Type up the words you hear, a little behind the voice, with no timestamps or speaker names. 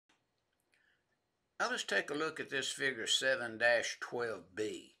Now let's take a look at this figure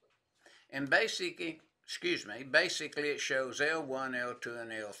 7-12B. And basically it shows L1, L2,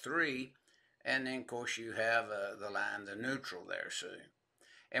 and L3. And then, of course, you have the line, the neutral there, see.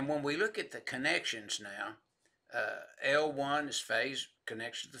 And when we look at the connections now, L1 is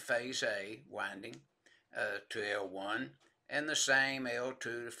connects to the phase A winding to L1, and the same L2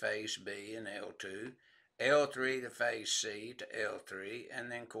 to phase B and L2, L3 to phase C to L3,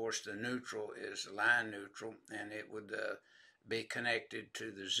 and then, of course, the neutral is line neutral, and it would be connected to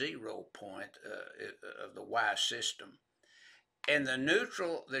the 0 point of the Y system. And the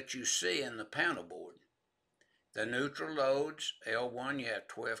neutral that you see in the panel board, the neutral loads, L1, you have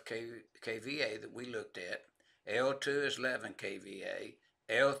 12 kVA that we looked at. L2 is 11 kVA.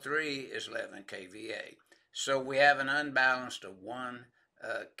 L3 is 11 kVA. So we have an unbalanced of 1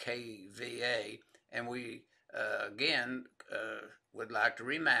 kVA. And we, again, would like to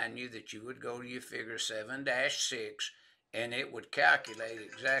remind you that you would go to your figure 7-6, and it would calculate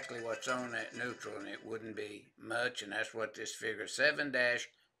exactly what's on that neutral, and it wouldn't be much, and that's what this figure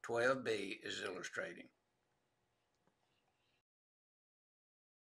 7-12B is illustrating.